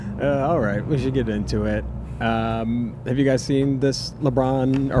All right, we should get into it. Have you guys seen this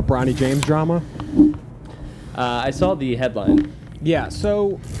LeBron or Bronny James drama? I saw the headline. Yeah,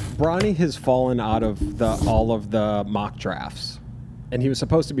 so Bronny has fallen out of all of the mock drafts. And he was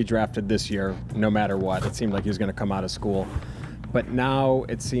supposed to be drafted this year, no matter what. It seemed like he was going to come out of school. But now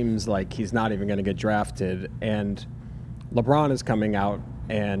it seems like he's not even going to get drafted. And LeBron is coming out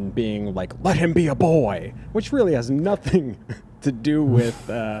and being like, let him be a boy, which really has nothing to do with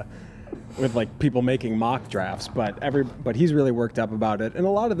like people making mock drafts. But he's really worked up about it. And a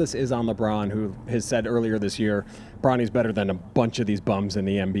lot of this is on LeBron, who has said earlier this year, Bronny's better than a bunch of these bums in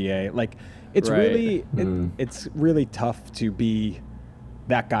the NBA. Like, it's Right. it's really tough to be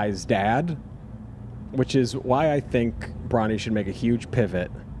that guy's dad, which is why I think Bronny should make a huge pivot.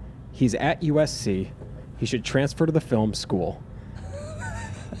 He's at USC. He should transfer to the film school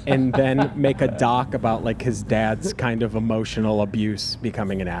and then make a doc about like his dad's kind of emotional abuse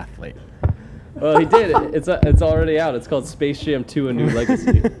becoming an athlete. Well, he did. It's already out. It's called Space Jam 2: A New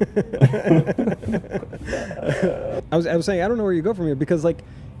Legacy. I was saying, I don't know where you go from here, because like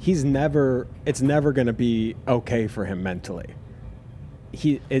it's never going to be okay for him mentally.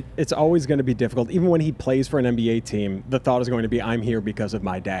 It's always going to be difficult. Even when he plays for an NBA team, the thought is going to be, I'm here because of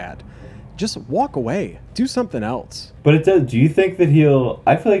my dad. Just walk away. Do something else. But it does. Do you think that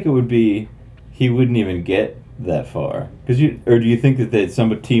I feel like it would be, he wouldn't even get that far. Or do you think that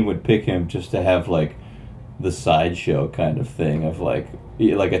some team would pick him just to have like the sideshow kind of thing of like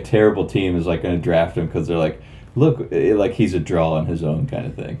a terrible team is like going to draft him because they're like, look, like he's a draw on his own kind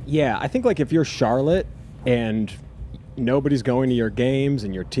of thing. Yeah, I think like if you're Charlotte and nobody's going to your games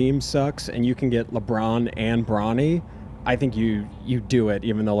and your team sucks and you can get LeBron and Bronny, I think you do it,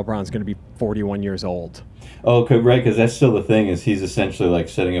 even though LeBron's going to be 41 years old. Oh, okay, right, because that's still the thing, is he's essentially like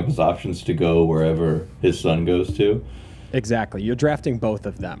setting up his options to go wherever his son goes to. Exactly. You're drafting both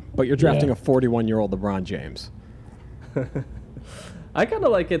of them, but you're drafting a 41-year-old LeBron James. I kind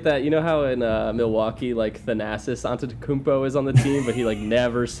of like it that, you know how in Milwaukee, like, Thanasis Antetokounmpo is on the team, but he, like,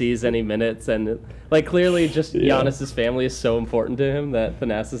 never sees any minutes. And, like, clearly just Giannis's family is so important to him that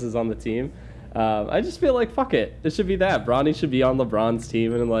Thanasis is on the team. I just feel like, fuck it. It should be that. Bronny should be on LeBron's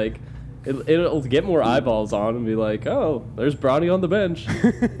team, and, like, it'll get more eyeballs on and be like, oh, there's Bronny on the bench.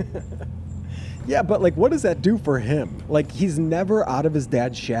 Yeah, but, like, what does that do for him? Like, he's never out of his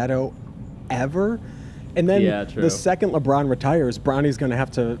dad's shadow ever. And then the second LeBron retires, Bronny's going to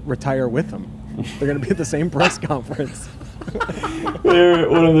have to retire with him. They're going to be at the same press conference. They're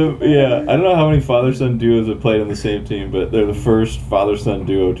one of the, I don't know how many father-son duos have played on the same team, but they're the first father-son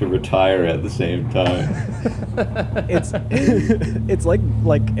duo to retire at the same time. It's like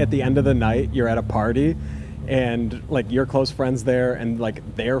at the end of the night, you're at a party, and like your close friend's there, and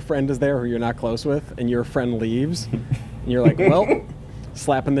like their friend is there who you're not close with, and your friend leaves, and you're like, well,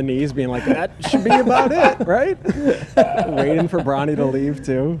 slapping the knees, being like, that should be about it, right? Waiting for Bronny to leave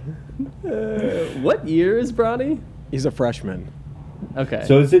too. What year is Bronny? He's a freshman. Okay.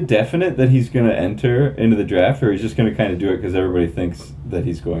 So is it definite that he's going to enter into the draft, or he's just going to kind of do it because everybody thinks that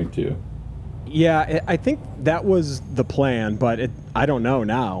he's going to? Yeah, I think that was the plan, but I don't know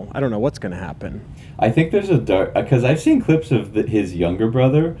now. I don't know what's going to happen. I think there's a dark, because I've seen clips of his younger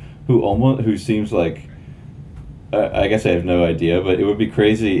brother who seems like, I guess I have no idea, but it would be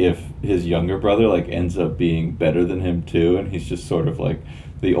crazy if his younger brother like ends up being better than him too, and he's just sort of like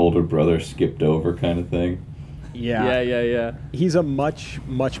the older brother skipped over kind of thing. Yeah. He's a much,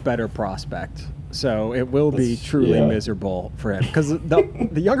 much better prospect. So it will be truly miserable for him, because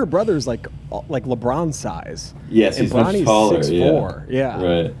the younger brother is like LeBron's size. Yes, and he's Bronny's much taller. 6'4". Yeah.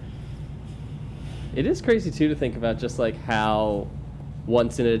 Right. It is crazy too to think about just like how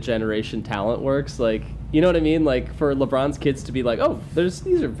once in a generation talent works. Like, you know what I mean? Like for LeBron's kids to be like, oh,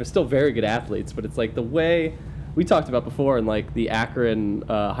 these are still very good athletes, but it's like the way we talked about before in like the Akron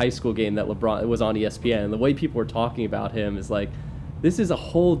high school game that LeBron was on ESPN, and the way people were talking about him is like, this is a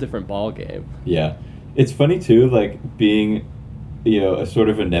whole different ball game. Yeah. It's funny too, like being, a sort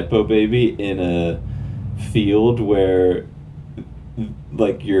of a Nepo baby in a field where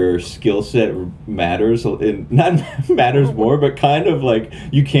like your skill set matters, not matters more, but kind of like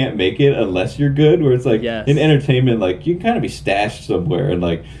you can't make it unless you're good, where it's like in entertainment, like you can kind of be stashed somewhere and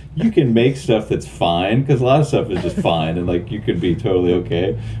like you can make stuff that's fine, because a lot of stuff is just fine and like you can be totally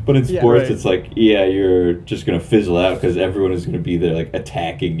okay, but in sports it's like you're just gonna fizzle out because everyone is gonna be there like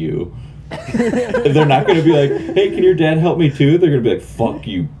attacking you. They're not going to be like, hey, can your dad help me too? They're going to be like, fuck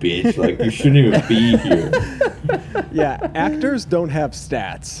you, bitch. Like, you shouldn't even be here. Yeah, actors don't have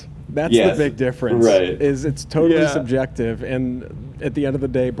stats. That's the big difference. Right. Is it's totally subjective. And at the end of the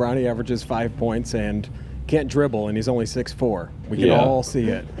day, Bronny averages 5 points and can't dribble, and he's only 6'4". We can Yeah. all see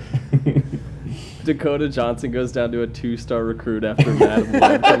it. Dakota Johnson goes down to a 2-star recruit after Madam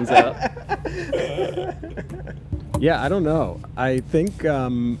Web comes out. Yeah, I don't know. I think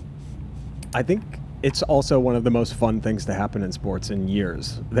it's also one of the most fun things to happen in sports in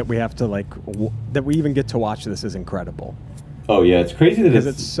years. That we have to that we even get to watch this is incredible. Oh yeah, it's crazy that Because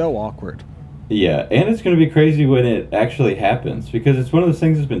it's so awkward. Yeah, and it's going to be crazy when it actually happens, because it's one of those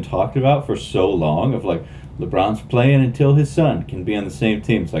things that's been talked about for so long of like, LeBron's playing until his son can be on the same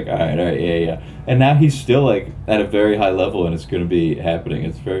team. It's like, all right, yeah. And now he's still like at a very high level, and it's going to be happening.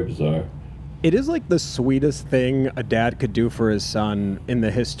 It's very bizarre. It is like the sweetest thing a dad could do for his son in the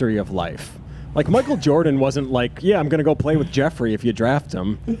history of life. Like, Michael Jordan wasn't like, yeah, I'm going to go play with Jeffrey if you draft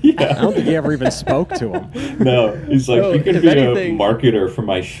him. Yeah. I don't think he ever even spoke to him. No, he's like, No, you can if be anything- a marketer for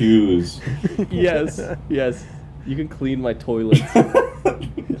my shoes. Yes. You can clean my toilets.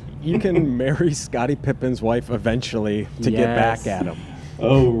 You can marry Scottie Pippen's wife eventually to get back Yes. at him.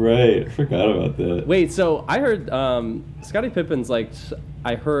 Oh, right. I forgot about that. Wait, so I heard Scottie Pippen's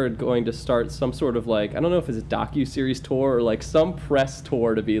going to start some sort of I don't know if it's a docu-series tour or some press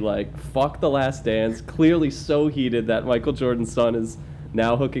tour to be like, fuck The Last Dance. Clearly so heated that Michael Jordan's son is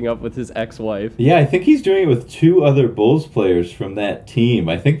now hooking up with his ex-wife. Yeah, I think he's doing it with 2 other Bulls players from that team.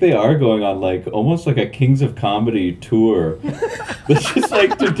 I think they are going on almost like a Kings of Comedy tour. It's just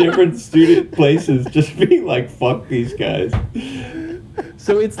to different student places, just being like, fuck these guys.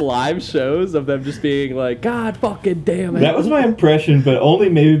 So it's live shows of them just being like, God fucking damn it. That was my impression, but only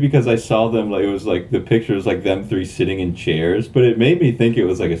maybe because I saw them, it was the picture was them 3 sitting in chairs, but it made me think it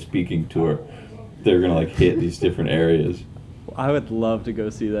was a speaking tour. They're going to hit these different areas. I would love to go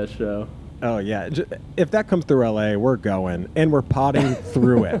see that show. Oh, yeah. If that comes through L.A., we're going, and we're potting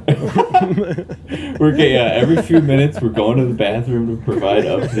through it. Every few minutes we're going to the bathroom to provide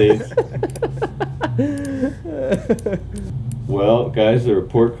updates. Well, guys, the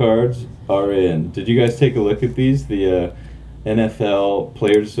report cards are in. Did you guys take a look at these? The NFL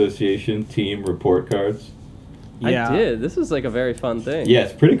Players Association team report cards? Yeah. I did. This is a very fun thing. Yeah,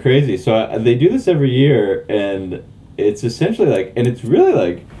 it's pretty crazy. So they do this every year, and it's essentially and it's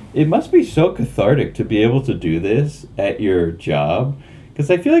really it must be so cathartic to be able to do this at your job. Because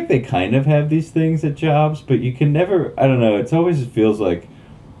I feel like they kind of have these things at jobs, but you can never, I don't know, it always feels like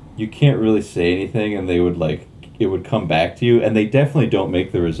you can't really say anything and they would it would come back to you, and they definitely don't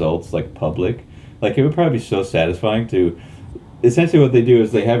make the results public. It would probably be so satisfying to, essentially what they do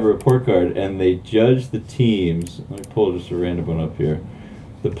is they have a report card and they judge the teams. Let me pull just a random one up here.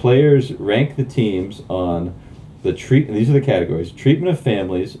 The players rank the teams on these are the categories: treatment of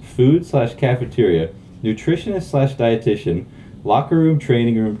families, food/cafeteria, nutritionist/dietitian, locker room,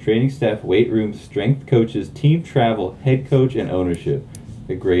 training staff, weight room, strength coaches, team travel, head coach, and ownership.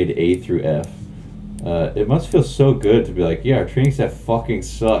 The grade A through F. It must feel so good to be yeah, our training staff fucking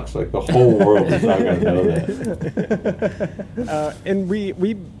sucks. The whole world is not going to know that. And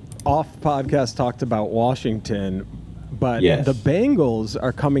we off podcast talked about Washington, but Yes. the Bengals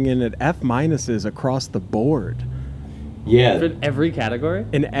are coming in at F- across the board. Yeah. For every category?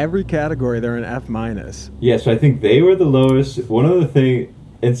 In every category, they're an F-. Yeah, so I think they were the lowest. One of the things,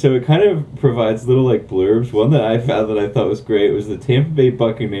 and so it kind of provides little blurbs. One that I found that I thought was great was the Tampa Bay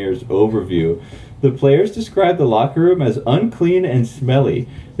Buccaneers overview. The players described the locker room as unclean and smelly.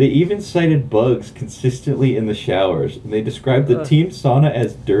 They even cited bugs consistently in the showers. And they described the team sauna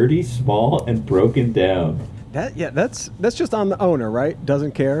as dirty, small, and broken down. That's just on the owner, right?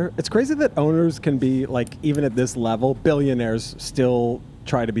 Doesn't care. It's crazy that owners can be even at this level, billionaires still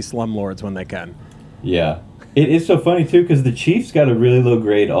try to be slumlords when they can. Yeah. It is so funny, too, because the Chiefs got a really low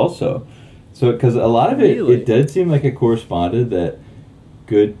grade also. So, because a lot of it did seem like it corresponded that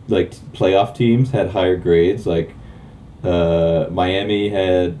good, playoff teams had higher grades. Miami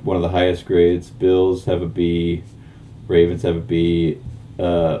had one of the highest grades. Bills have a B. Ravens have a B.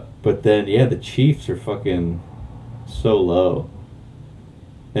 But then, the Chiefs are fucking so low.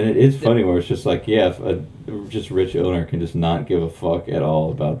 And it is funny where it's just if a just rich owner can just not give a fuck at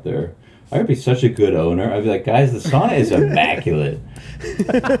all about their... I would be such a good owner. I'd be like, guys, the sauna is immaculate.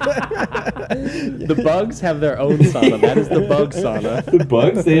 The Bugs have their own sauna. That is the Bug sauna. The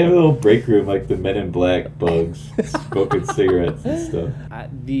Bugs, they have a little break room like the Men in Black Bugs, smoking cigarettes and stuff.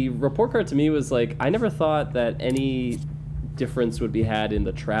 The report card to me was I never thought that any difference would be had in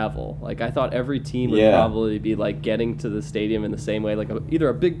the travel. I thought every team would probably be getting to the stadium in the same way, either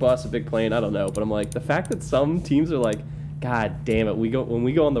a big bus, a big plane, I don't know. But I'm the fact that some teams are God damn it, when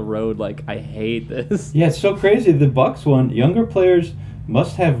we go on the road, I hate this. Yeah, it's so crazy. The Bucks one, younger players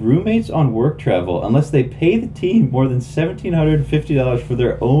must have roommates on work travel unless they pay the team more than $1,750 for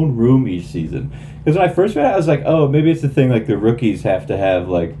their own room each season. Because when I first read it, I was like, oh, maybe it's the thing like the rookies have to have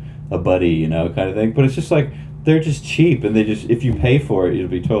like a buddy, you know, kind of thing. But it's just like they're just cheap, and they just, if you pay for it, you'll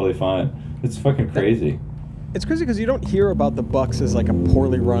be totally fine. It's fucking crazy. It's crazy because you don't hear about the Bucks as like a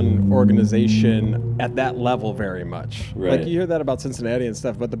poorly run organization at that level very much. Right. Like you hear that about Cincinnati and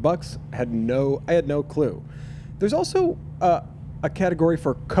stuff, but the Bucks I had no clue. There's also a category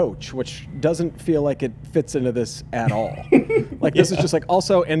for coach, which doesn't feel like it fits into this at all. Like this is just like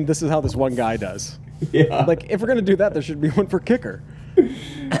also, and this is how this one guy does. Yeah. Like if we're gonna do that, there should be one for kicker.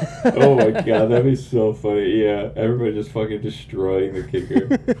 Oh my god, that'd be so funny. Yeah, everybody just fucking destroying the kicker.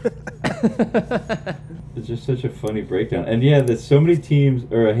 It's just such a funny breakdown. And yeah, there's so many teams,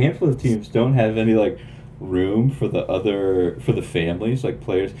 or a handful of teams, don't have any like room for the families, like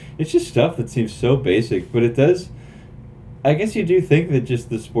players. It's just stuff that seems so basic, but it does. I guess you do think that just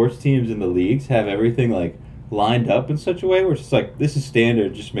the sports teams in the leagues have everything like lined up in such a way where it's just like, this is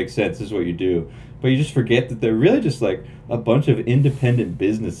standard, just makes sense, this is what you do. But you just forget that they're really just like a bunch of independent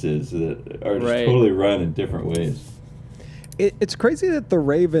businesses that are just totally run in different ways. It's crazy that the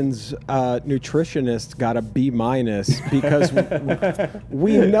Ravens nutritionist got a B- because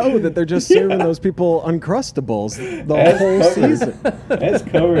we know that they're just serving those people Uncrustables the whole season. That's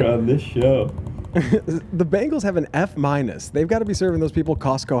covered on this show. The Bengals have an F-. They've got to be serving those people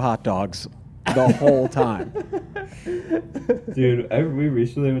Costco hot dogs the whole time. Dude, we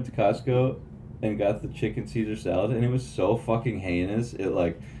recently went to Costco and got the chicken Caesar salad, and it was so fucking heinous. It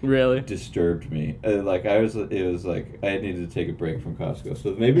like really disturbed me. It was like I needed to take a break from Costco.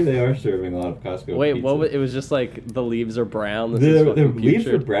 So maybe they are serving a lot of Costco. Wait, pizza. It was just like the leaves are brown. The leaves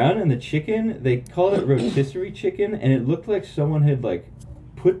were brown, and the chicken, they called it rotisserie chicken, and it looked like someone had like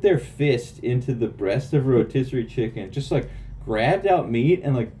put their fist into the breast of a rotisserie chicken, just like grabbed out meat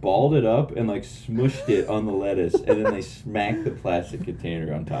and like balled it up and like smushed it on the lettuce, and then they smacked the plastic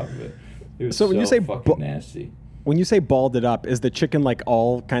container on top of it. It was so when you say fucking nasty. When you say balled it up, is the chicken like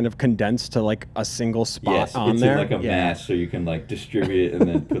all kind of condensed to like a single spot on there? Yes, it's in like a mass, so you can like distribute it and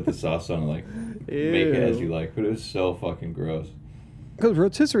then put the sauce on and like make it as you like. But it was so fucking gross. Because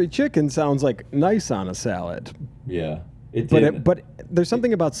rotisserie chicken sounds like nice on a salad. Yeah, it did. But there's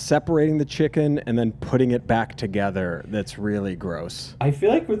something about separating the chicken and then putting it back together that's really gross. I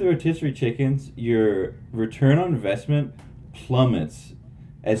feel like with the rotisserie chickens, your return on investment plummets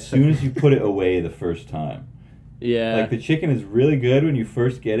as soon as you put it away the first time. Yeah. Like the chicken is really good when you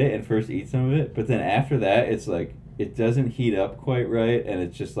first get it and first eat some of it, but then after that it's like it doesn't heat up quite right, and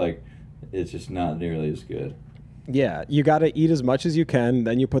it's just like it's just not nearly as good. Yeah, you got to eat as much as you can,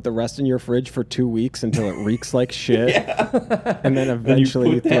 then you put the rest in your fridge for 2 weeks until it reeks like shit. Yeah. And then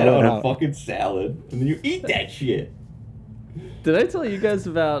eventually you put that on it out. a fucking salad, and then you eat that shit. Did I tell you guys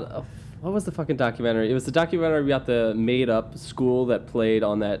about what was the fucking documentary? It was the documentary about the made-up school that played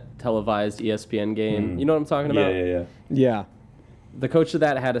on that televised ESPN game. You know what I'm talking about? Yeah. The coach of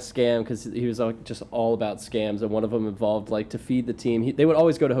that had a scam because he was just all about scams, and one of them involved like to feed the team. They would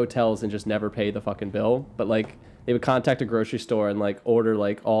always go to hotels and just never pay the fucking bill, but like they would contact a grocery store and like order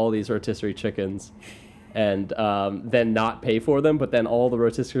like all these rotisserie chickens, and then not pay for them. But then all the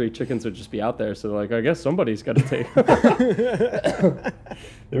rotisserie chickens would just be out there, so like I guess somebody's got to take them.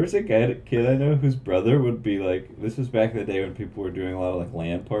 There was a kid I know whose brother would be like, this was back in the day when people were doing a lot of like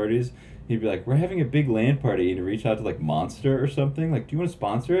LAN parties. He'd be like, we're having a big LAN party, and he'd reach out to like Monster or something, like, do you want to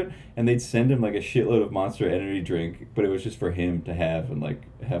sponsor it? And they'd send him like a shitload of Monster Energy drink, but it was just for him to have and like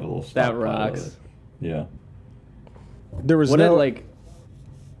have a little stockpile. That rocks. Yeah. There was they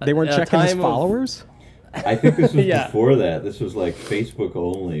weren't checking his followers? I think this was before that. This was like Facebook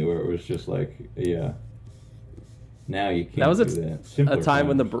only, where it was just like, now you can't that was do that. A time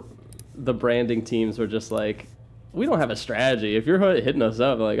when the branding teams were just like, we don't have a strategy. If you're hitting us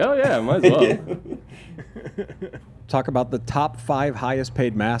up, like, oh yeah, might as well. Talk about the top 5 highest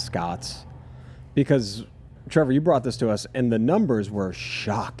paid mascots, because Trevor, you brought this to us, and the numbers were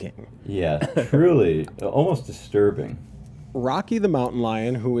shocking. Yeah, truly, almost disturbing. Rocky the Mountain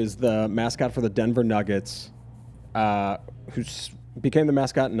Lion, who is the mascot for the Denver Nuggets, who became the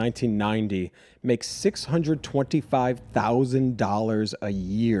mascot in 1990, makes $625,000 a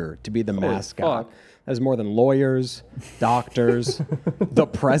year to be the mascot. Fuck. That's more than lawyers, doctors, the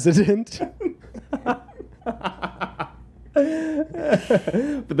president.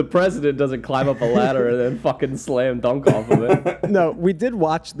 But the president doesn't climb up a ladder and then fucking slam dunk off of it. No, we did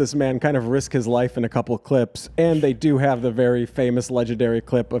watch this man kind of risk his life in a couple of clips, and they do have the very famous legendary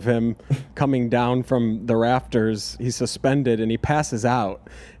clip of him coming down from the rafters. He's suspended and he passes out,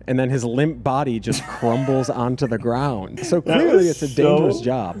 and then his limp body just crumbles onto the ground. So clearly it's a dangerous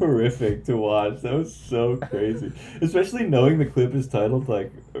job. Horrific to watch. That was so crazy. Especially knowing the clip is titled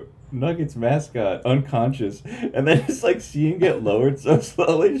like Nuggets mascot unconscious, and then just like see him get lowered so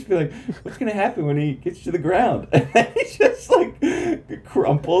slowly, just be like, what's gonna happen when he gets to the ground? And then he just like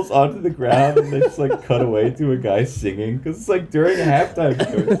crumples onto the ground, and they just like cut away to a guy singing because it's like during a halftime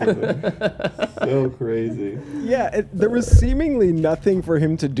show or something. So crazy. Yeah, there was seemingly nothing for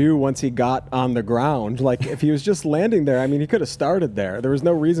him to do once he got on the ground. Like if he was just landing there, I mean, he could have started there. There was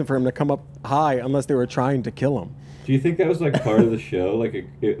no reason for him to come up high unless they were trying to kill him. Do you think that was like part of the show? Like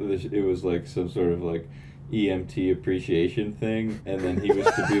it was like some sort of like EMT appreciation thing, and then he was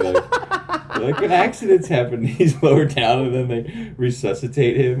to be like when accidents happen, he's lowered down, and then they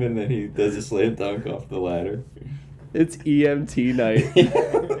resuscitate him, and then he does a slam dunk off the ladder. It's EMT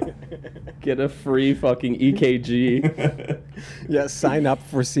night. Get a free fucking EKG. Yeah, sign up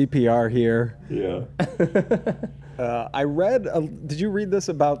for CPR here. Yeah. I read. Did you read this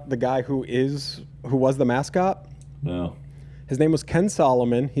about the guy who was the mascot? No. His name was Ken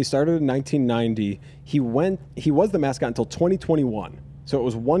Solomon. He started in 1990. He was the mascot until 2021. So it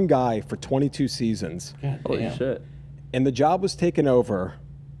was one guy for 22 seasons. God Holy damn. shit. And the job was taken over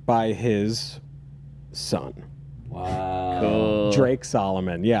by his son, Wow. Cool. Drake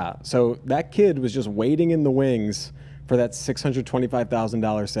Solomon. Yeah. So that kid was just waiting in the wings for that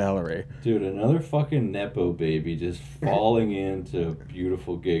 $625,000 salary. Dude, another fucking Nepo baby just falling into a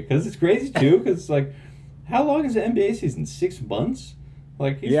beautiful gig. Because it's crazy, too, because, like, how long is the NBA season? 6 months?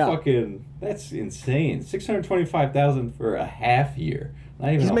 Like, he's fucking, that's insane. $625,000 for a half year. Not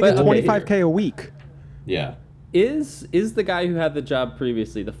even He's a making full $25K year. a week. Yeah. Is the guy who had the job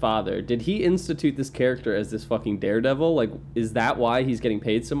previously, the father, did he institute this character as this fucking daredevil? Like, is that why he's getting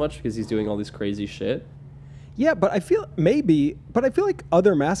paid so much? Because he's doing all this crazy shit? Yeah, but I feel like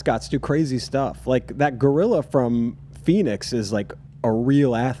other mascots do crazy stuff. Like that gorilla from Phoenix is like a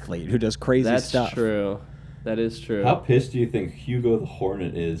real athlete who does crazy stuff. That's true. That is true. How pissed do you think Hugo the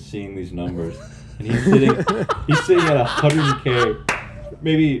Hornet is seeing these numbers? And he's sitting at 100K,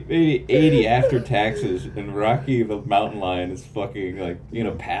 maybe 80 after taxes, and Rocky the mountain lion is fucking like in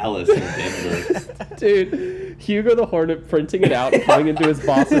a palace in Denver. Dude, Hugo the Hornet printing it out and coming into his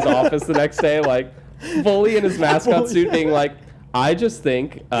boss's office the next day, like, fully in his mascot suit, being like, I just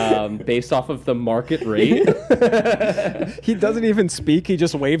think, based off of the market rate. He doesn't even speak. He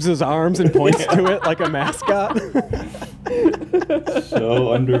just waves his arms and points to it like a mascot.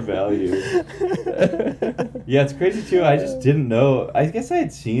 So undervalued. Yeah, it's crazy too. I just didn't know. I guess I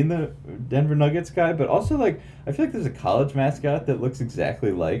had seen the Denver Nuggets guy, but also like I feel like there's a college mascot that looks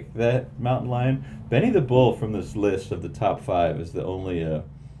exactly like that mountain lion. Benny the Bull from this list of the top 5 is the only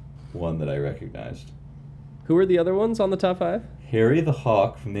one that I recognized. Who are the other ones on the top 5? Harry the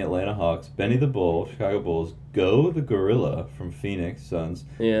Hawk from the Atlanta Hawks, Benny the Bull, Chicago Bulls, Go the Gorilla from Phoenix Suns,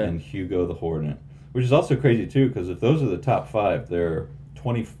 and Hugo the Hornet. Which is also crazy too, because if those are the top 5, there are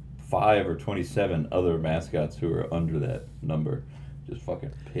 25 or 27 other mascots who are under that number. Just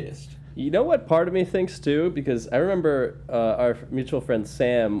fucking pissed. You know what part of me thinks too? Because I remember our mutual friend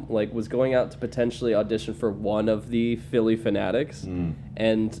Sam was going out to potentially audition for one of the Philly Fanatics,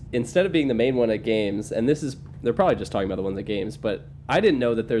 and instead of being the main one at games, and they're probably just talking about the ones at games, but I didn't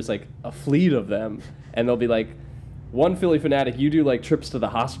know that there's like a fleet of them, and they'll be like, one Philly Fanatic, you do like trips to the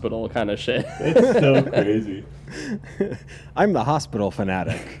hospital kind of shit. That's so crazy. I'm the hospital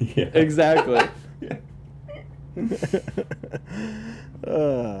fanatic. Yeah. Exactly.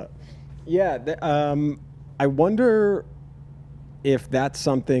 I wonder if that's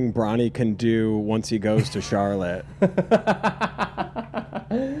something Bronny can do once he goes to Charlotte.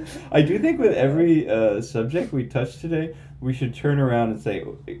 I do think with every subject we touch today, we should turn around and say,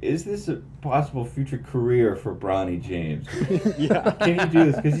 is this a possible future career for Bronny James? Yeah. Can he do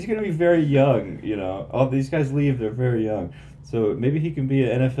this? Because he's going to be very young, you know. All these guys leave, they're very young. So maybe he can be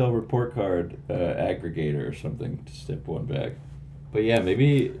an NFL report card aggregator or something to step one back. But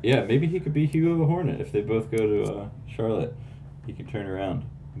maybe he could be Hugo the Hornet if they both go to Charlotte. He can turn around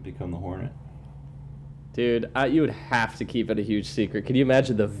and become the Hornet. Dude, you would have to keep it a huge secret. Can you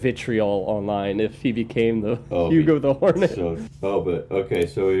imagine the vitriol online if he became the Hugo the Hornet? So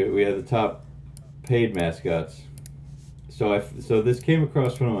we have the top paid mascots. So this came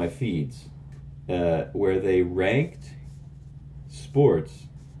across one of my feeds where they ranked sports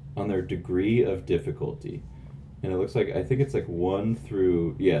on their degree of difficulty. And it looks like, I think it's like 1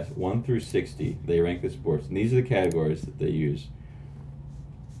 through 60. They rank the sports. And these are the categories that they use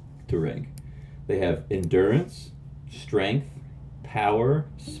to rank. They have endurance, strength, power,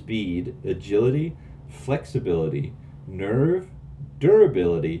 speed, agility, flexibility, nerve,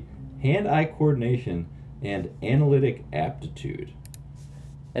 durability, hand-eye coordination, and analytic aptitude.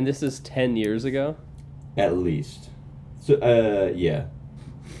 And this is 10 years ago? At least. So, yeah.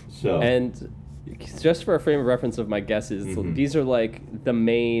 So. And just for a frame of reference of my guesses, these are like the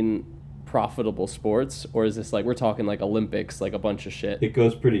main profitable sports, or is this like, we're talking like Olympics, like a bunch of shit? It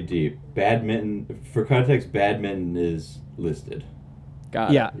goes pretty deep. Badminton, for context, badminton is listed.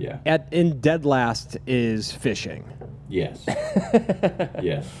 Got it. Yeah. In dead last is fishing. Yes.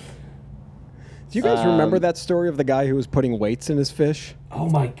 Yes. Do you guys remember that story of the guy who was putting weights in his fish? Oh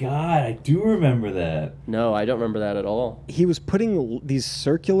my God, I do remember that. No, I don't remember that at all. He was putting these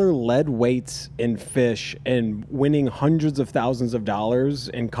circular lead weights in fish and winning hundreds of thousands of dollars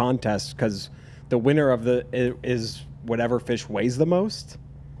in contests because the winner of is whatever fish weighs the most.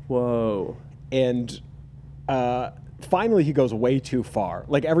 Whoa. And finally he goes way too far.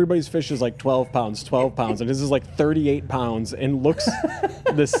 Like everybody's fish is like 12 pounds, and his is like 38 pounds and looks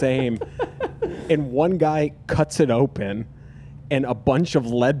the same. And one guy cuts it open and a bunch of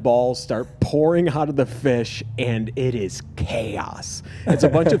lead balls start pouring out of the fish, and it is chaos. It's a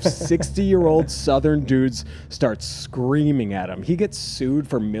bunch of 60-year-old Southern dudes start screaming at him. He gets sued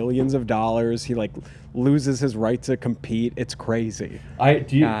for millions of dollars. He like loses his right to compete. It's crazy.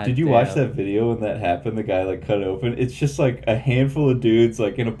 Did you watch that video when that happened? The guy like cut it open. It's just like a handful of dudes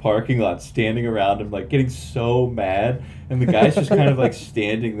like in a parking lot standing around him, like getting so mad, and the guy's just kind of like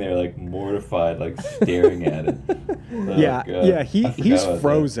standing there like mortified, like staring at it. Oh, yeah, God. yeah. He's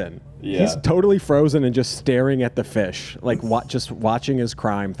frozen. Yeah. He's totally frozen and just staring at the fish, like just watching his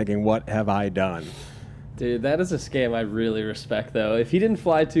crime, thinking, "What have I done?" Dude, that is a scam I really respect, though. If he didn't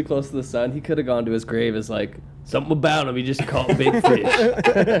fly too close to the sun, he could have gone to his grave as like, something about him, he just caught big fish.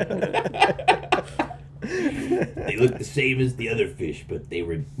 They looked the same as the other fish, but they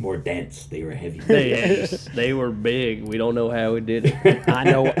were more dense. They were heavy. They were big. We don't know how he did it.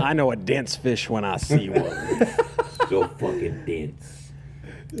 I know a dense fish when I see one. So fucking dense.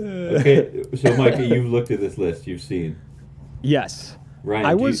 Okay, so Micah, you've looked at this list. You've seen. Yes. Ryan,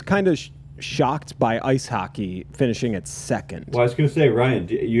 I was kind of shocked by ice hockey finishing at second. Well, I was going to say, Ryan,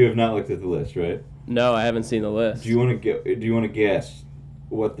 you have not looked at the list, right? No, I haven't seen the list. Do you want to guess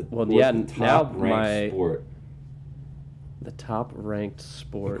what the top ranked sport? The top ranked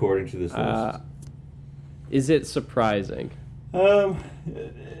sport According to this list. Is it surprising?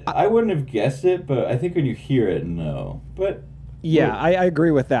 I wouldn't have guessed it, but I think when you hear it, no. But yeah, I agree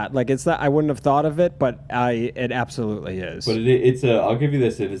with that. Like it's that I wouldn't have thought of it, but it absolutely is. But it's I'll give you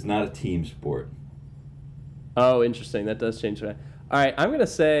this. It is not a team sport. Oh, interesting. That does change that. All right, I'm gonna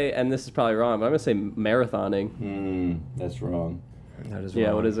say, and this is probably wrong, but I'm gonna say marathoning. That's wrong. That is Yeah,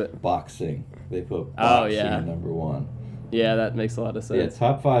 wrong. what is it? Boxing. They put boxing at number one. Yeah, that makes a lot of sense. Yeah,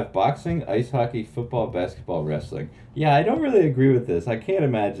 top 5: boxing, ice hockey, football, basketball, wrestling. Yeah, I don't really agree with this. I can't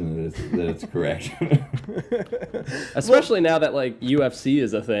imagine that it's correct. Especially now that like UFC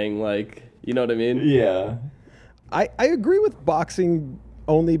is a thing, like, you know what I mean? Yeah. I agree with boxing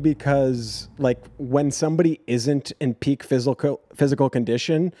only because like when somebody isn't in peak physical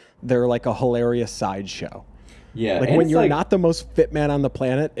condition, they're like a hilarious sideshow. Yeah. Like when you're not the most fit man on the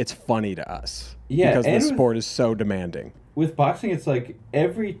planet, it's funny to us. Yeah, because the sport is so demanding. With boxing, it's like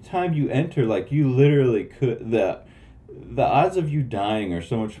every time you enter, like you literally could the odds of you dying are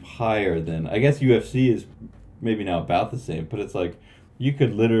so much higher than, I guess UFC is maybe now about the same, but it's like you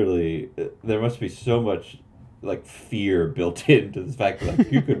could literally, there must be so much like fear built into the fact that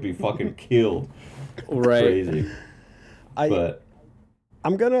like, you could be fucking killed. Right. Crazy. But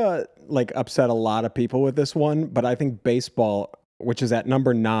I'm gonna like upset a lot of people with this one, but I think baseball, which is at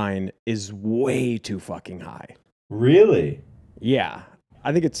number 9, is way too fucking high. Really? Yeah.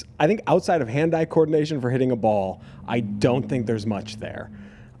 I think outside of hand-eye coordination for hitting a ball, I don't think there's much there.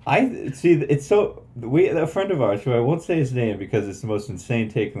 I see. It's so a friend of ours, who I won't say his name because it's the most insane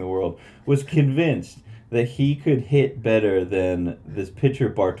take in the world, was convinced that he could hit better than this pitcher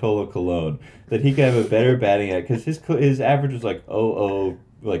Bartolo Colon. That he could have a better batting average because his average was like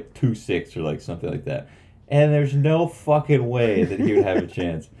 2.6 or like something like that. And there's no fucking way that he would have a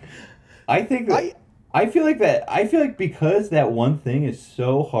chance. I think that. I feel like because that one thing is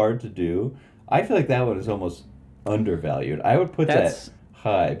so hard to do, I feel like that one is almost undervalued. I would put that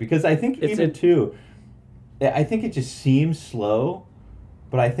high because I think I think it just seems slow,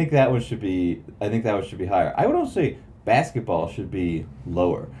 but I think that one should be higher. I would also say basketball should be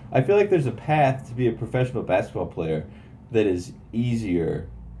lower. I feel like there's a path to be a professional basketball player that is easier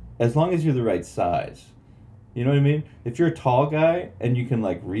as long as you're the right size. You know what I mean? If you're a tall guy and you can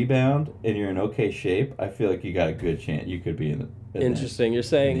like rebound and you're in okay shape, I feel like you got a good chance. You could be in the Interesting. You're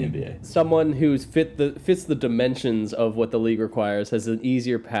saying NBA. Someone who's fits the dimensions of what the league requires has an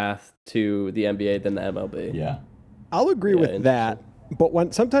easier path to the NBA than the MLB. Yeah. I'll agree with that. But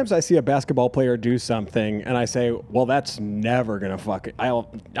when sometimes I see a basketball player do something and I say, well, that's never going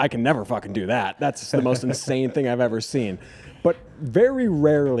to I can never fucking do that. That's the most insane thing I've ever seen. But very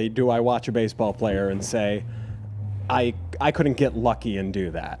rarely do I watch a baseball player and say, I couldn't get lucky and do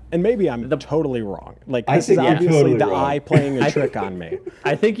that. And maybe I'm totally wrong. Like, this is obviously totally the wrong. Eye playing a trick on me.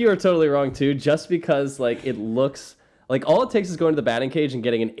 I think you are totally wrong, too, just because, like, it looks... Like, all it takes is going to the batting cage and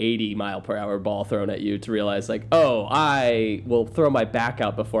getting an 80-mile-per-hour ball thrown at you to realize, like, oh, I will throw my back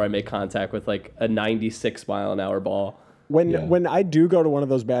out before I make contact with, like, a 96-mile-an-hour ball. When I do go to one of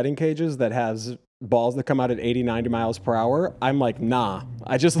those batting cages that has balls that come out at 80, 90 miles per hour, I'm like, nah.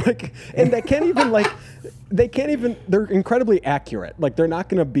 I just, like... And they can't even, like... They're incredibly accurate. Like, they're not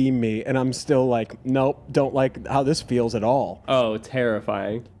going to beam me, and I'm still like, nope, don't like how this feels at all. Oh,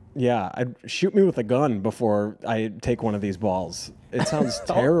 terrifying. Yeah, shoot me with a gun before I take one of these balls. It sounds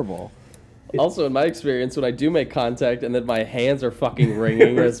terrible. Also, in my experience, when I do make contact and then my hands are fucking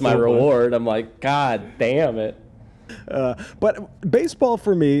ringing as my reward, I'm like, God damn it. But baseball,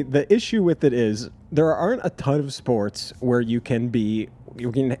 for me, the issue with it is there aren't a ton of sports where you can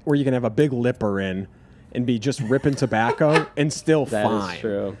have a big lipper in and be just ripping tobacco and still fine. That is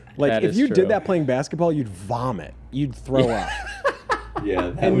true. Like, if you did that playing basketball, you'd vomit. You'd throw up.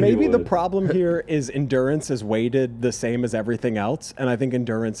 Yeah, and maybe the problem here is endurance is weighted the same as everything else, and I think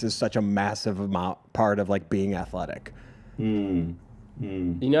endurance is such a massive part of like being athletic. You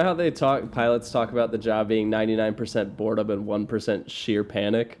know how pilots talk about the job being 99% boredom and 1% sheer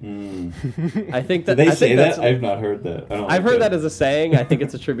panic? I think that Did they say that? I've not heard that. I've heard that as a saying. I think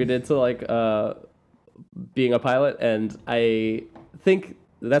it's attributed to like being a pilot, and I think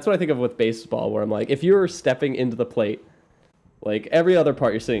that's what I think of with baseball, where I'm like, if you're stepping into the plate, like every other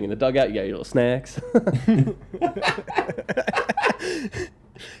part, you're sitting in the dugout, you got your little snacks.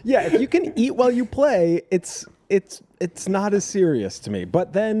 Yeah, if you can eat while you play, it's not as serious to me.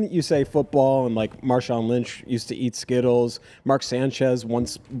 But then you say football, and like Marshawn Lynch used to eat Skittles. Mark Sanchez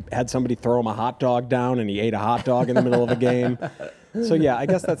once had somebody throw him a hot dog down, and he ate a hot dog in the middle of a game. So yeah, I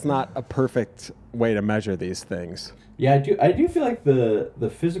guess that's not a perfect way to measure these things. Yeah, I do feel like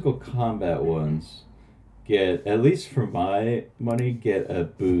the physical combat ones get, at least for my money, get a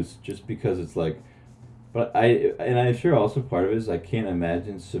boost just because it's like, but I'm sure also part of it is I can't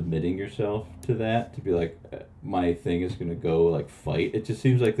imagine submitting yourself to that, to be like, my thing is going to go like fight. It just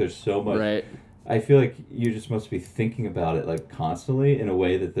seems like there's so much. Right. I feel like you just must be thinking about it like constantly in a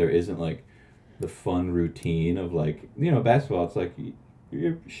way that there isn't like the fun routine of like, basketball. It's like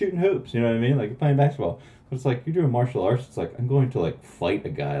you're shooting hoops, you know what I mean? Like you're playing basketball. But it's like you're doing martial arts. It's like I'm going to like fight a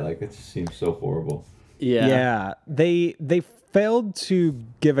guy. Like it just seems so horrible. Yeah. Yeah. They failed to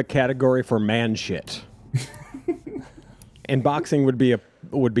give a category for man shit. And boxing would be a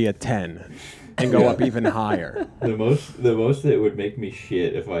 10 and go up even higher. The most that would make me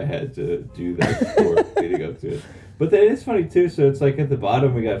shit if I had to do that sport leading up to it. But then it's funny too, so it's like at the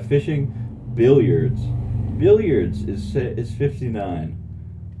bottom we got fishing, billiards. Billiards is 59.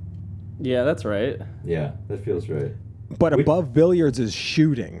 Yeah, that's right. Yeah, that feels right. But above billiards is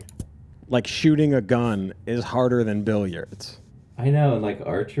shooting. Like shooting a gun is harder than billiards. I know, and like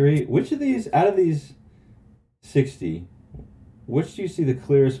archery. Which of these, out of these 60, which do you see the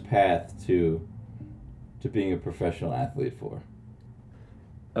clearest path to being a professional athlete for?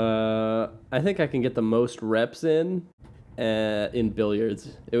 I think I can get the most reps in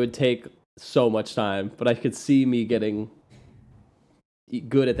billiards. It would take so much time, but I could see me getting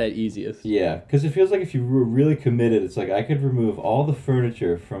good at that easiest. Yeah, because it feels like if you were really committed, it's like I could remove all the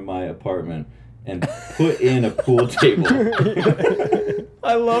furniture from my apartment and put in a pool table.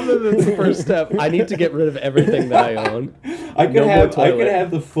 I love that it's the first step. I need to get rid of everything that I own. I could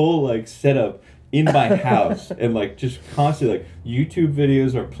have the full like setup in my house and like just constantly like YouTube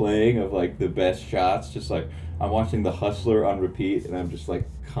videos are playing of like the best shots, just like I'm watching The Hustler on repeat and I'm just like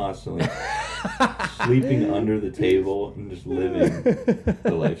constantly sleeping under the table and just living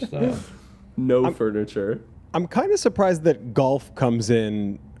the lifestyle. No furniture. I'm kind of surprised that golf comes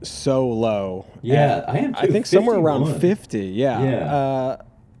in so low. Yeah, I am too. I think 51. somewhere around 50. Yeah. Yeah.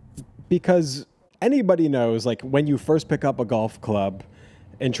 Because anybody knows, like, when you first pick up a golf club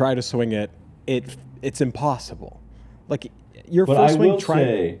and try to swing it, it's impossible. Like, your But first I swing, will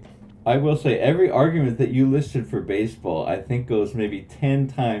say, I will say every argument that you listed for baseball, I think goes maybe 10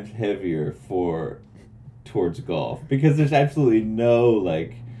 times heavier towards golf because there's absolutely no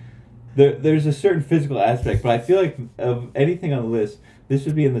like there's a certain physical aspect, but I feel like of anything on the list, this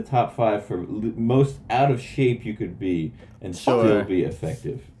would be in the top 5 for most out of shape you could be and still be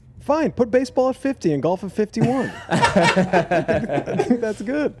effective. Fine, put baseball at 50 and golf at 51. I think that's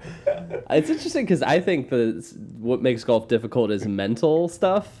good. It's interesting because I think what makes golf difficult is mental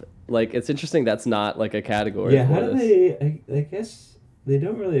stuff. Like, it's interesting that's not like a category. Yeah, for how do this. I guess they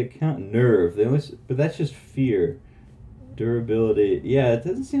don't really account nerve. But that's just fear, durability. Yeah, it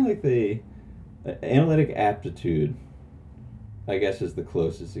doesn't seem like analytic aptitude, I guess, is the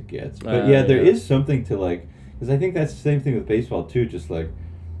closest it gets. But there is something to like, because I think that's the same thing with baseball too. Just like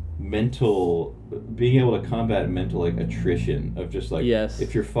being able to combat mental like attrition of just like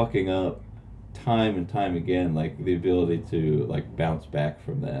if you're fucking up time and time again, like the ability to like bounce back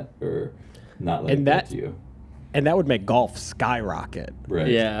from that or not let it get to you. And that would make golf skyrocket. Right.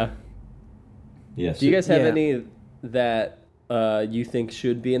 Yeah. Yes. Do you guys have any that you think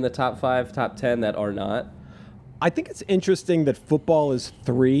should be in the top 5, top 10 that are not? I think it's interesting that football is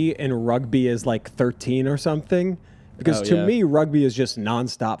 3 and rugby is like 13 or something. Because to me, rugby is just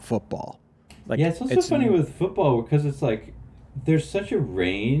nonstop football. Like, yeah, it's also funny with football because it's like there's such a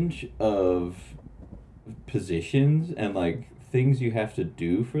range of positions and like things you have to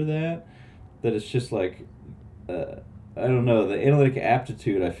do for that it's just like I don't know, the analytic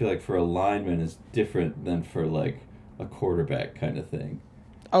aptitude I feel like for a lineman is different than for like a quarterback kind of thing.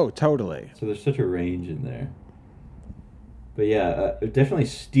 Oh, totally. So there's such a range in there. But yeah, definitely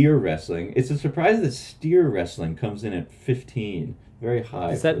steer wrestling. It's a surprise that steer wrestling comes in at 15. Very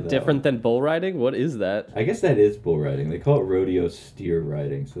high. Is that different than bull riding? What is that? I guess that is bull riding. They call it rodeo steer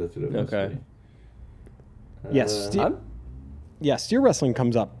riding, so that's what it must be. Yes, steer wrestling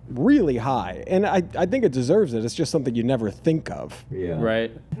comes up really high, and I think it deserves it. It's just something you never think of. Yeah.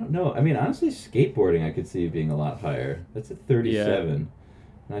 Right. I don't know. I mean, honestly, skateboarding I could see being a lot higher. That's at 37. Yeah. And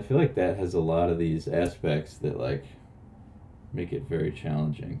I feel like that has a lot of these aspects that, like, make it very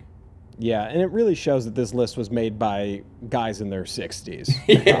challenging. Yeah, and it really shows that this list was made by guys in their 60s.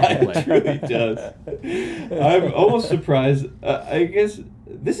 Yeah, it really does. I'm almost surprised. I guess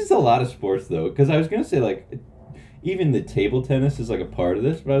this is a lot of sports, though, because I was going to say, like, even the table tennis is, like, a part of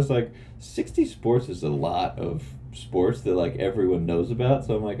this, but I was like, 60 sports is a lot of sports that, like, everyone knows about,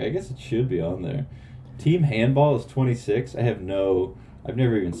 so I'm like, I guess it should be on there. Team handball is 26. I've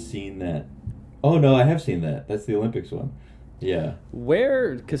never even seen that. Oh, no, I have seen that. That's the Olympics one. Yeah.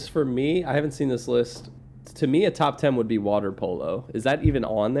 Because for me, I haven't seen this list. To me, a top 10 would be water polo. Is that even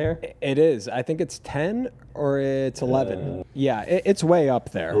on there? It is. I think it's 10 or it's 11. Yeah, it's way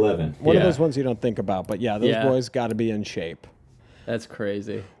up there. 11. One of those ones you don't think about. But yeah, those boys got to be in shape. That's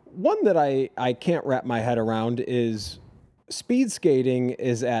crazy. One that I can't wrap my head around is speed skating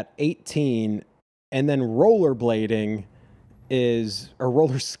is at 18, and then roller skating is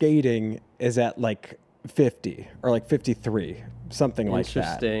at like 50 or like 53, something like that.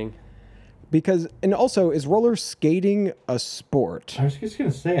 Interesting. Because, and also, is roller skating a sport? I was just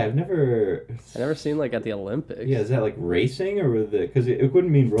going to say, I've never seen like at the Olympics. Yeah, is that like racing or because it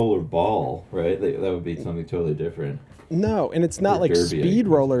wouldn't mean roller ball, right? That would be something totally different. No, and it's not like derby, speed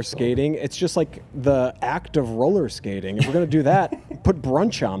roller skating. It's just like the act of roller skating. If we're going to do that, put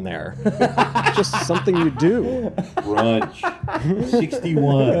brunch on there. Just something you do. Brunch.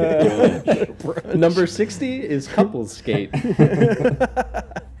 61. Brunch. Number 60 is couples skate.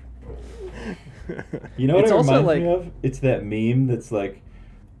 You know what it reminds me of? It's that meme that's like,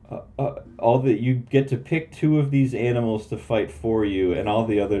 you get to pick 2 of these animals to fight for you, and all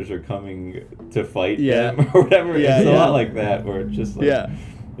the others are coming to fight them or whatever. Yeah, it's a lot like that, where it's just like,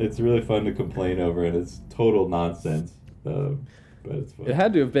 it's really fun to complain over, and it's total nonsense. But it's fun. It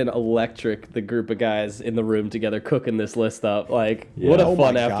had to have been electric, the group of guys in the room together cooking this list up. Like, what a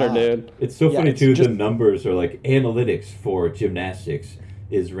fun afternoon. It's so funny, too. The numbers are like, analytics for gymnastics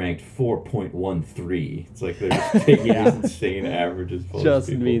is ranked 4.13. It's like they're just taking these insane averages. Just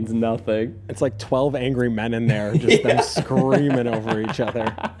means nothing. It's like 12 angry men in there, just them screaming over each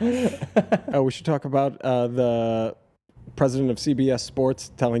other. Oh, we should talk about the president of CBS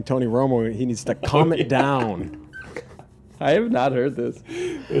Sports telling Tony Romo he needs to calm it down. I have not heard this.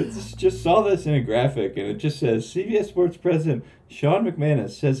 I just saw this in a graphic, and it just says, CBS Sports President Sean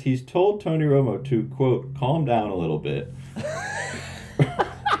McManus says he's told Tony Romo to, quote, calm down a little bit.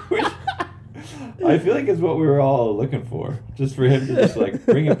 Which I feel like is what we were all looking for. Just for him to just like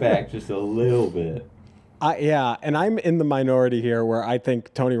bring it back just a little bit. Yeah, and I'm in the minority here where I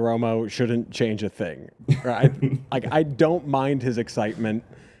think Tony Romo shouldn't change a thing. Right? Like, I don't mind his excitement.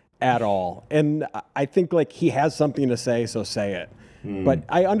 at all. And I think like he has something to say, so say it. But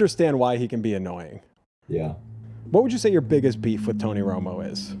I understand why he can be annoying. Yeah. What would you say your biggest beef with Tony Romo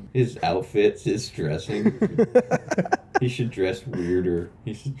is? His outfits, his dressing. He should dress weirder.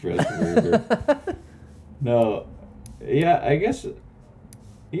 No. Yeah, I guess,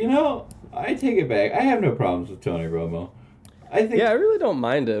 I take it back. I have no problems with Tony Romo. I really don't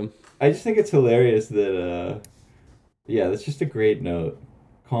mind him. I just think it's hilarious that, that's just a great note.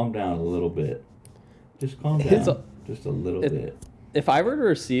 Calm down a little bit. Just calm down. Just a little bit. If I were to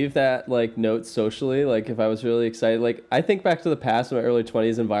receive that like note socially, like if I was really excited, like I think back to the past in my early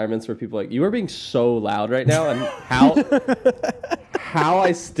 20s environments where people are like, you are being so loud right now, and how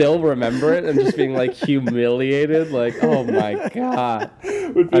I still remember it and just being like humiliated, like, oh my God.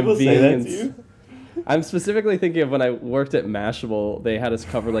 Would people say that to you? I'm specifically thinking of when I worked at Mashable, they had us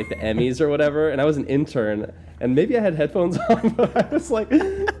cover like the Emmys or whatever, and I was an intern, and maybe I had headphones on, but I was like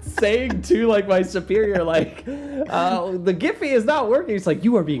saying to like my superior, like, the Giphy is not working. It's like,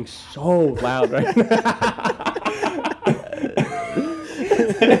 you are being so loud right now.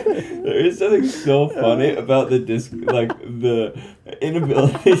 There is something so funny about the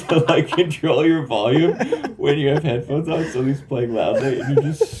inability to like control your volume when you have headphones on. Something's playing loudly and you're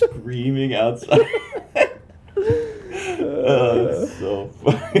just screaming outside. That's so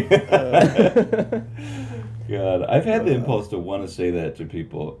funny. God, I've had the impulse to want to say that to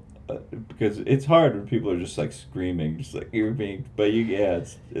people because it's hard when people are just like screaming, just like you're being. But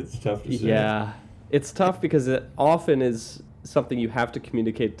it's tough to say. Yeah, it's tough because it often is something you have to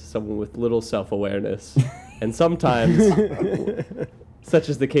communicate to someone with little self-awareness. And sometimes, such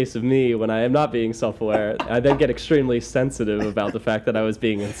is the case of me, when I am not being self-aware, I then get extremely sensitive about the fact that I was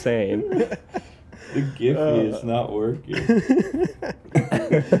being insane. The Giphy is not working.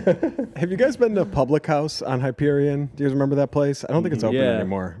 Have you guys been to Public House on Hyperion? Do you guys remember that place? I don't think it's open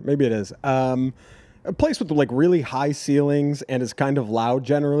anymore. Maybe it is. A place with like really high ceilings and is kind of loud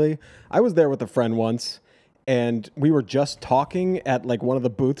generally. I was there with a friend once, and we were just talking at like one of the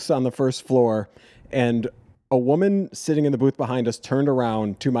booths on the first floor, and a woman sitting in the booth behind us turned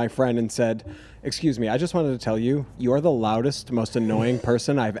around to my friend and said, "Excuse me, I just wanted to tell you, you are the loudest, most annoying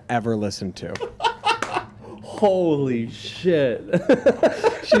person I've ever listened to." Holy shit.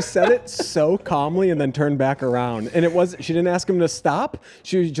 She said it so calmly and then turned back around. And she didn't ask him to stop.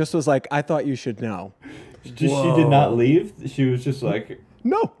 She just was like, "I thought you should know." She did not leave. She was just like,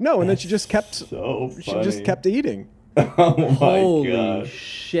 No. And then she just kept, she just kept eating. oh my Holy God.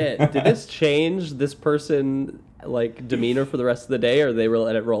 shit. Did this change this person like demeanor for the rest of the day, or they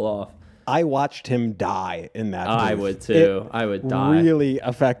let it roll off? I watched him die in that I booth. would too. I would die. Really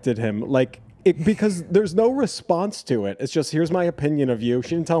affected him. Because there's no response to it. It's just, here's my opinion of you. She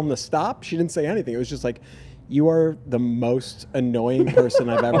didn't tell him to stop. She didn't say anything. It was just like, you are the most annoying person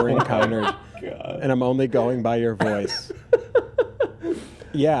I've ever encountered. God. And I'm only going by your voice.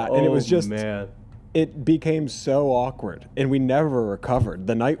 Yeah, and it was just, man. It became so awkward. And we never recovered.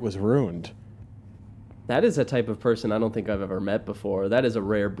 The night was ruined. That is a type of person I don't think I've ever met before. That is a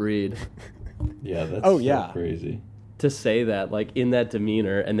rare breed. Yeah, that's so crazy. To say that, like, in that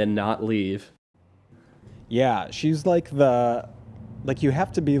demeanor and then not leave. Yeah, she's like you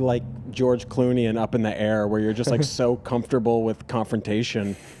have to be like George Clooney and Up in the Air, where you're just like so comfortable with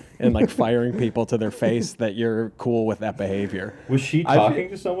confrontation and like firing people to their face that you're cool with that behavior. Was she talking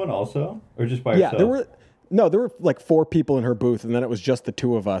to someone also, or just by herself? There were like 4 people in her booth, and then it was just the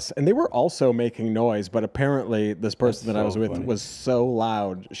 2 of us, and they were also making noise. But apparently, this person that I was with was so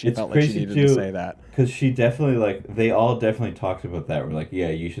loud, she felt like she needed to say that. Because she definitely they all definitely talked about that. We're like, yeah,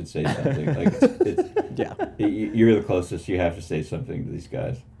 you should say something. Like, you're the closest. You have to say something to these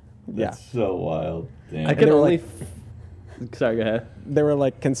guys. That's so wild. Damn. I can only. Sorry, go ahead. They were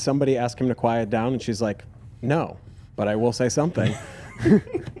like, "Can somebody ask him to quiet down?" And she's like, "No, but I will say something."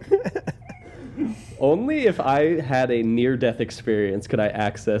 Only if I had a near-death experience could I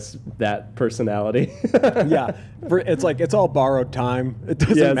access that personality. Yeah, it's like it's all borrowed time. It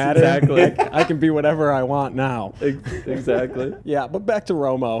doesn't matter. Exactly. I can be whatever I want now. Exactly. Yeah, but back to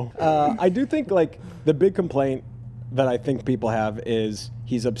Romo. I do think like the big complaint that I think people have is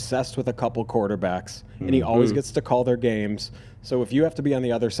he's obsessed with a couple quarterbacks, and he always gets to call their games. So if you have to be on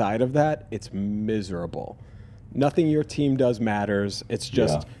the other side of that, it's miserable. Nothing your team does matters. It's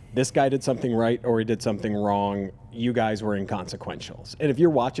just this guy did something right or he did something wrong. You guys were inconsequentials. And if you're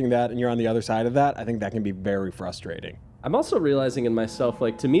watching that and you're on the other side of that, I think that can be very frustrating. I'm also realizing in myself,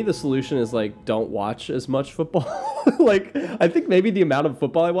 like, to me, the solution is, like, don't watch as much football. Like, I think maybe the amount of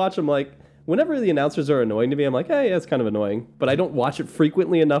football I watch, I'm like, whenever the announcers are annoying to me, I'm like, hey, yeah, it's kind of annoying. But I don't watch it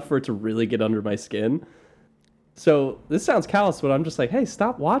frequently enough for it to really get under my skin. So this sounds callous, but I'm just like, hey,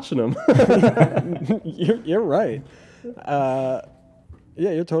 stop watching them. You're right.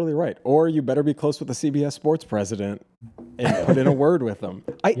 Yeah, you're totally right. Or you better be close with the CBS Sports president and put in a word with him.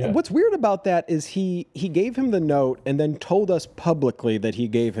 What's weird about that is he gave him the note and then told us publicly that he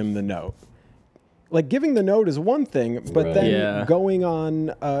gave him the note. Like, giving the note is one thing, but then going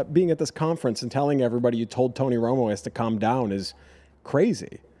on, being at this conference and telling everybody you told Tony Romo has to calm down is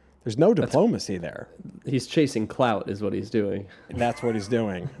crazy. There's no diplomacy there. He's chasing clout is what he's doing. That's what he's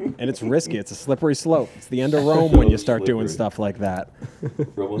doing. And it's risky. It's a slippery slope. It's the end of Rome when you start doing stuff like that.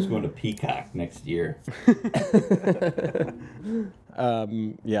 Romo's going to Peacock next year.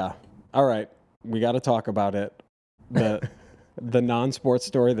 Yeah. All right. We got to talk about it. The non-sports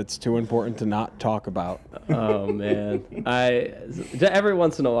story that's too important to not talk about. Oh, man. Every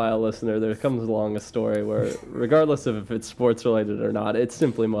once in a while, listener, there comes along a story where, regardless of if it's sports-related or not, it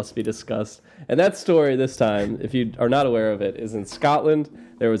simply must be discussed. And that story this time, if you are not aware of it, is in Scotland.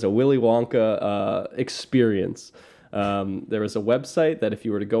 There was a Willy Wonka experience. There was a website that if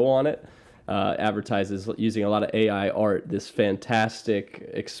you were to go on it, advertises using a lot of AI art, this fantastic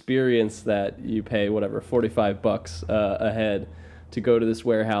experience that you pay, whatever, $45 a head to go to this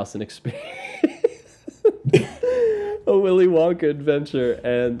warehouse and experience a Willy Wonka adventure.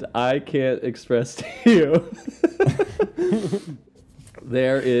 And I can't express to you.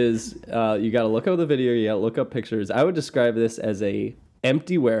 There is, you got to look up the video, you got to look up pictures. I would describe this as a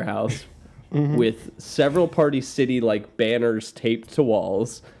empty warehouse with several Party City like banners taped to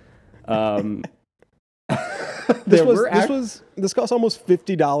walls. This cost almost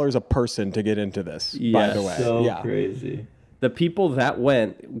 $50 a person to get into this, by the way. So crazy. The people that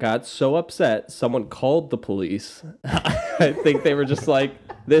went got so upset, someone called the police. I think they were just like,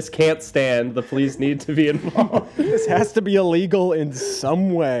 this can't stand. The police need to be involved. This has to be illegal in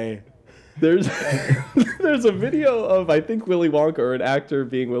some way. There's a video of, I think, Willy Wonka, or an actor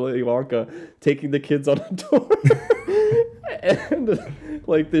being Willy Wonka, taking the kids on a tour. And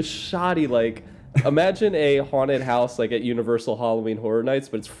like this shoddy, like, imagine a haunted house like at Universal Halloween Horror Nights,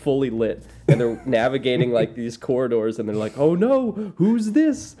 but it's fully lit. And they're navigating like these corridors, and they're like, oh no, who's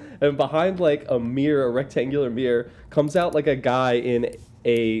this? And behind like a mirror, a rectangular mirror, comes out like a guy in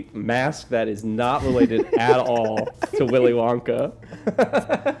a mask that is not related at all to Willy Wonka.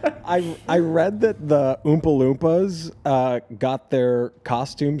 I read that the Oompa Loompas got their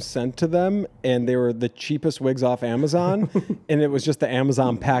costumes sent to them, and they were the cheapest wigs off Amazon, and it was just the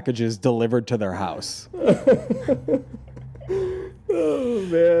Amazon packages delivered to their house. Oh,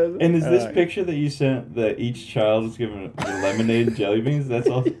 man. And is this picture that you sent that each child is given lemonade and jelly beans? That's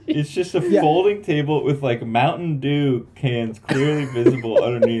all. It's just a folding table with like Mountain Dew cans clearly visible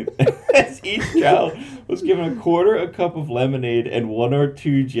underneath. As each child was given a cup of lemonade and 1 or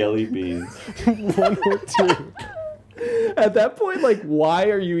 2 jelly beans. 1 or 2. At that point, like, why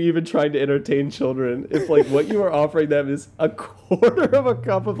are you even trying to entertain children if, like, what you are offering them is a quarter of a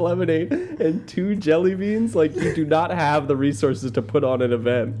cup of lemonade and 2 jelly beans? Like, you do not have the resources to put on an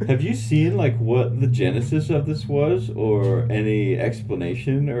event. Have you seen, like, what the genesis of this was, or any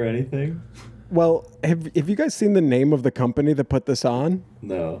explanation or anything? Well, have you guys seen the name of the company that put this on?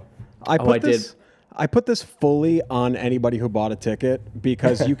 No. I put this fully on anybody who bought a ticket,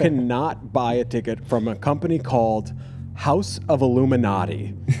 because you cannot buy a ticket from a company called House of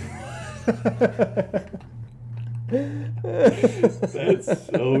Illuminati. That's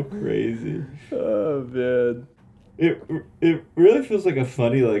so crazy. Oh, man. It really feels like a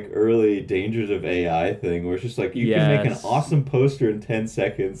funny, like, early dangers of AI thing, where it's just like, you can make an awesome poster in 10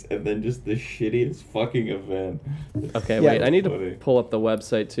 seconds and then just the shittiest fucking event. Okay, wait, I need to pull up the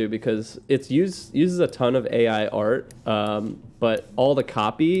website too, because it uses a ton of AI art, but all the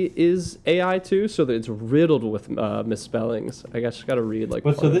copy is AI too, so that it's riddled with misspellings. I guess you got to read like.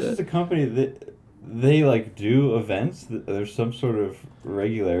 But so this is a company that they like do events. There's some sort of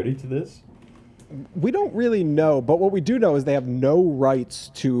regularity to this. We don't really know, but what we do know is they have no rights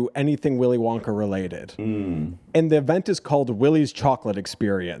to anything Willy Wonka related. And the event is called Willy's Chocolate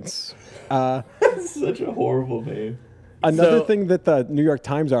Experience. That's such a horrible name. Another thing that the New York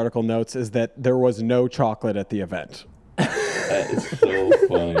Times article notes is that there was no chocolate at the event. That is so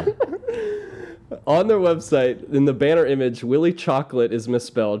funny. On their website, in the banner image, Willy Chocolate is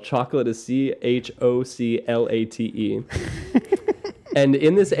misspelled. Chocolate is CHOCLATE. And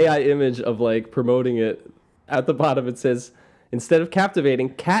in this AI image of like promoting it, at the bottom it says, instead of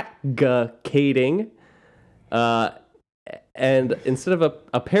captivating, catgacating, and instead of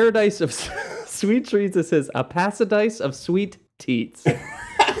a paradise of sweet treats, it says a paradise of sweet teats.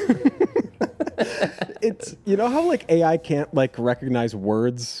 It's, you know how like AI can't like recognize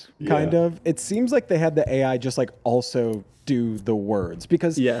words, kind Yeah. of? It seems like they had the AI just like also do the words,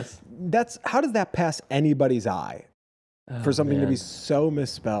 because Yes. that's, how does that pass anybody's eye for something to be man. so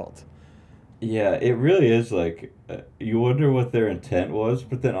misspelled? Yeah, it really is like you wonder what their intent was,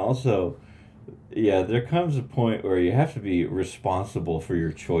 but then also, yeah, there comes a point where you have to be responsible for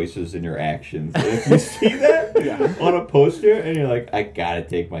your choices and your actions. And if you see that on a poster and you're like, I gotta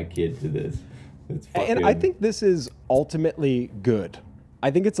take my kid to this. It's fucking... And I think this is ultimately good.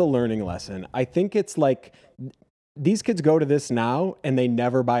 I think it's a learning lesson. I think it's like these kids go to this now and they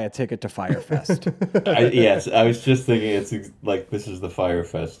never buy a ticket to Firefest. Yes, I was just thinking like this is the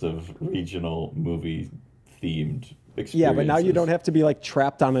Firefest of regional movie themed experiences. Yeah, but now you don't have to be like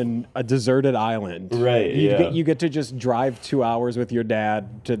trapped on a deserted island. Right, You get to just drive 2 hours with your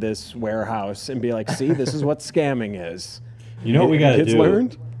dad to this warehouse and be like, see, this is what scamming is. You know what we gotta Kids do?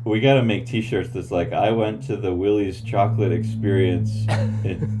 learned? We gotta make T-shirts that's like, I went to the Willie's chocolate experience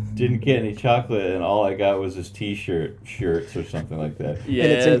and didn't get any chocolate, and all I got was this shirts or something like that. Yes.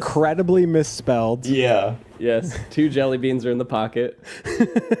 And it's incredibly misspelled. Yeah, Yes. 2 jelly beans are in the pocket.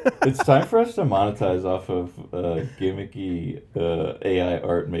 it's time for us to monetize off of gimmicky AI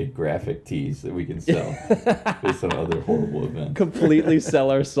art made graphic tees that we can sell based on other horrible events. Completely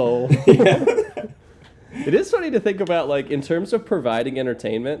sell our soul. Yeah. It is funny to think about, like, in terms of providing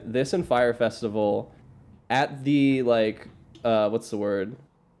entertainment, this and Fire Festival at the, like, what's the word?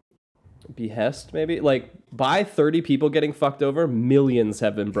 Behest, maybe? Like, by 30 people getting fucked over, millions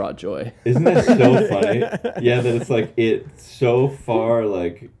have been brought joy. Isn't that so funny? Yeah, that it's like it so far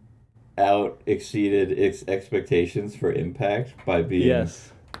like exceeded its expectations for impact by being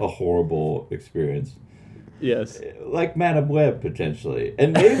Yes. a horrible experience. Yes. Like Madame Web potentially.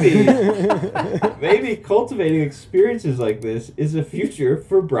 And maybe cultivating experiences like this is a future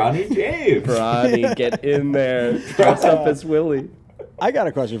for Bronny James. Bronny, get in there. Dress up as Willie. I got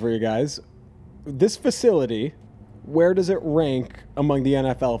a question for you guys. This facility, where does it rank among the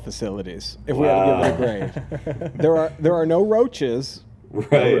NFL facilities? If we had to give it a grade, there are no roaches. Right.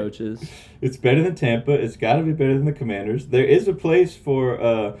 No roaches. It's better than Tampa. It's got to be better than the Commanders. There is a place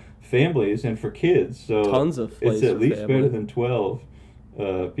for families and for kids. So Tons of places it's at for least family. better than 12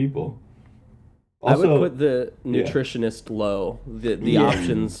 people. I would Also, put the nutritionist low. The Yeah.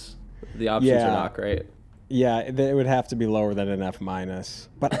 options are not great. Yeah, it would have to be lower than an F minus.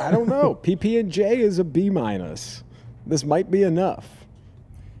 But I don't know. PP&J is a B minus. This might be enough.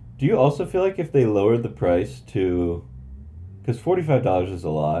 do you also feel like if they lowered the price to, because $45 is a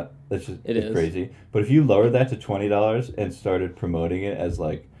lot. That's just It is. crazy. But if you lowered that to $20 and started promoting it as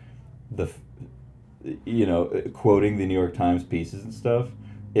like quoting the New York Times pieces and stuff,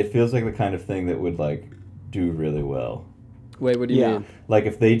 it feels like the kind of thing that would like do really well. Wait, what do you Yeah. mean? Like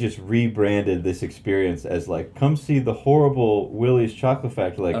if they just rebranded this experience as like, come see the horrible Willie's Chocolate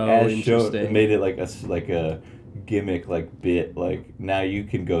Factory, like Oh, as shown, interesting. made it like a gimmick, like bit, like now you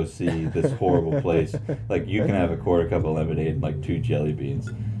can go see this horrible place. Like you can have a quarter cup of lemonade and like 2 jelly beans.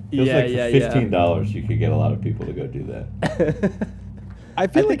 Feels Yeah, like for yeah, yeah. $15 you could get a lot of people to go do that. I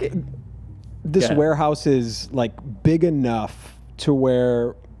feel think like it- this Yeah. warehouse is like big enough to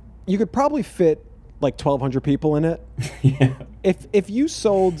where you could probably fit like 1,200 people in it. Yeah. If you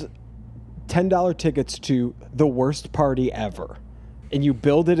sold $10 tickets to the worst party ever, and you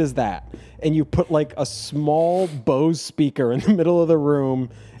build it as that, and you put like a small Bose speaker in the middle of the room,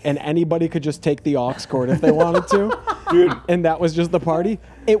 and anybody could just take the aux cord if they wanted to, Dude, and that was just the party,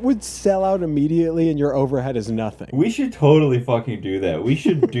 it would sell out immediately, and your overhead is nothing. we should totally fucking do that. We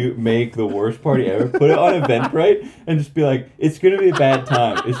should make the worst party ever, put it on Eventbrite, and just be like, it's gonna be a bad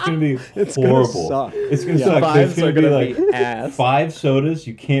time. It's gonna be It's gonna horrible. suck. It's gonna Yeah. suck. Vibes There's are gonna be gonna like be ass. 5 sodas.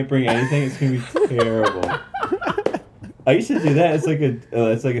 You can't bring anything. It's gonna be terrible. I used to do that.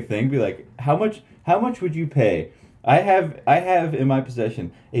 It's like a thing. Be like, how much would you pay? I have in my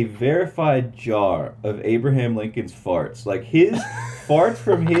possession a verified jar of Abraham Lincoln's farts. Like his farts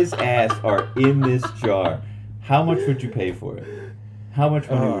from his ass are in this jar. How much would you pay for it? How much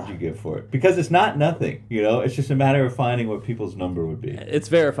money would you give for it? Because it's not nothing, you know. It's just a matter of finding what people's number would be. It's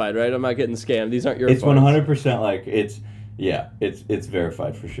verified, right? I'm not getting scammed. These aren't your It's farts. 100% like it's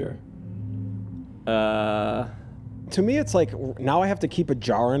verified for sure. To me, it's like now I have to keep a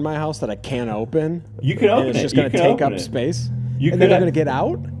jar in my house that I can't open. You can open and it's it. just You going to can take open up it. space. You And could then I'm have- going to get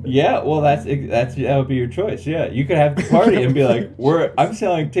out. Yeah, well, that would be your choice. Yeah, you could have the party and be like, I'm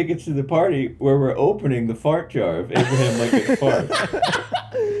selling tickets to the party where we're opening the fart jar of Abraham Lincoln's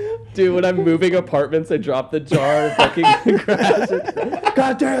farts. Dude, when I'm moving apartments, I drop the jar and fucking crash it.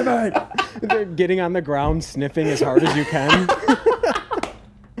 God damn it! They're getting on the ground, sniffing as hard as you can.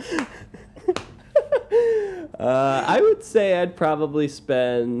 I would say I'd probably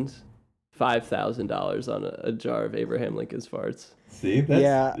spend $5,000 on a jar of Abraham Lincoln's farts. See,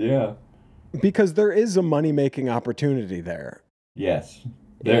 that's, yeah. Because there is a money-making opportunity there. Yes,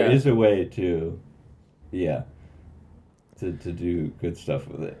 there is a way to do good stuff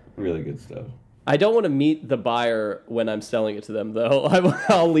with it. Really good stuff. I don't want to meet the buyer when I'm selling it to them, though.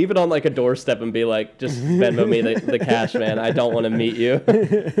 I'll leave it on like a doorstep and be like, just Venmo me the cash, man. I don't want to meet you.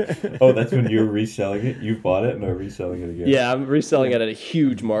 Oh, that's when you're reselling it? You've bought it and are reselling it again? Yeah, I'm reselling it at a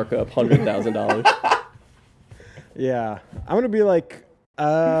huge markup, $100,000. Yeah. I'm going to be like,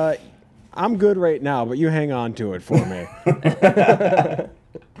 I'm good right now, but you hang on to it for me.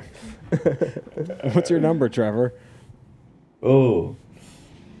 What's your number, Trevor? Oh.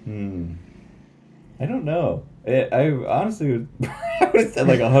 I don't know. I honestly would have said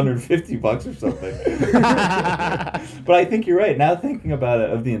like $150 or something. But I think you're right. Now thinking about it,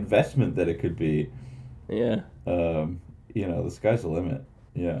 of the investment that it could be. Yeah. The sky's the limit.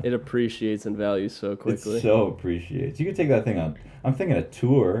 Yeah. It appreciates in value so quickly. It so appreciates. You could take that thing on. I'm thinking a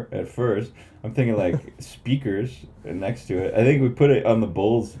tour at first. I'm thinking like speakers next to it. I think we put it on the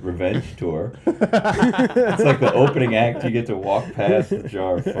Bulls Revenge tour. It's like the opening act. You get to walk past the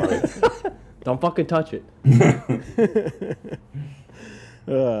jar of farts. Don't fucking touch it.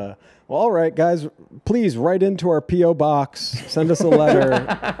 Well, all right, guys. Please write into our P.O. box. Send us a letter.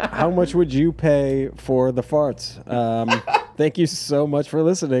 How much would you pay for the farts? Thank you so much for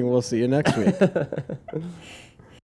listening. We'll see you next week.